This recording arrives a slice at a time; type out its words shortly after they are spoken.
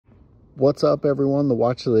What's up, everyone? The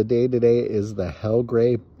watch of the day today is the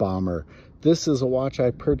Helgray Bomber. This is a watch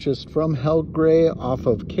I purchased from Helgray off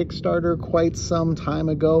of Kickstarter quite some time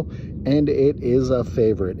ago, and it is a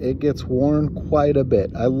favorite. It gets worn quite a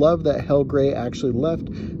bit. I love that Helgray actually left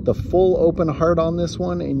the full open heart on this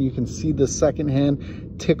one, and you can see the second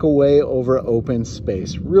hand tick away over open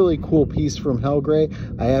space. Really cool piece from Helgray.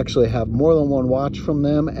 I actually have more than one watch from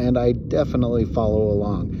them, and I definitely follow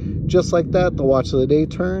along. Just like that, the watch of the day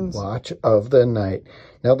turns watch of the night.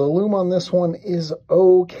 Now, the lume on this one is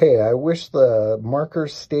okay. I wish the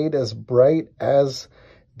markers stayed as bright as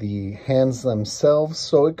the hands themselves,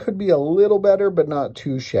 so it could be a little better, but not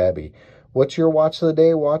too shabby. What's your watch of the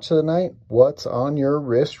day, watch of the night? What's on your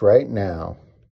wrist right now?